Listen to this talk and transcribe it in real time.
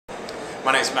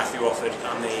My name is Matthew Offord.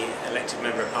 I'm the elected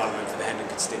Member of Parliament for the Hendon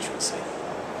constituency.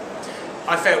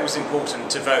 I felt it was important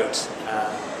to vote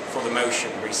for the motion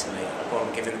recently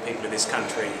upon giving the people of this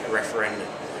country a referendum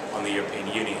on the European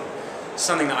Union.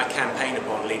 Something that I campaigned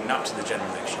upon leading up to the general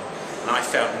election, and I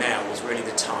felt now was really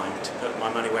the time to put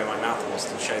my money where my mouth was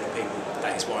and show the people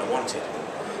that is what I wanted.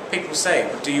 People say,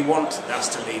 well, do you want us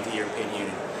to leave the European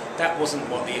Union? That wasn't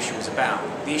what the issue was about.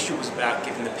 The issue was about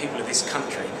giving the people of this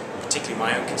country, particularly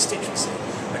my own constituency,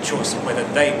 a choice of whether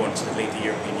they wanted to leave the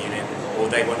European Union or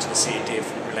they wanted to see a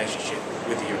different relationship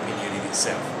with the European Union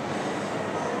itself.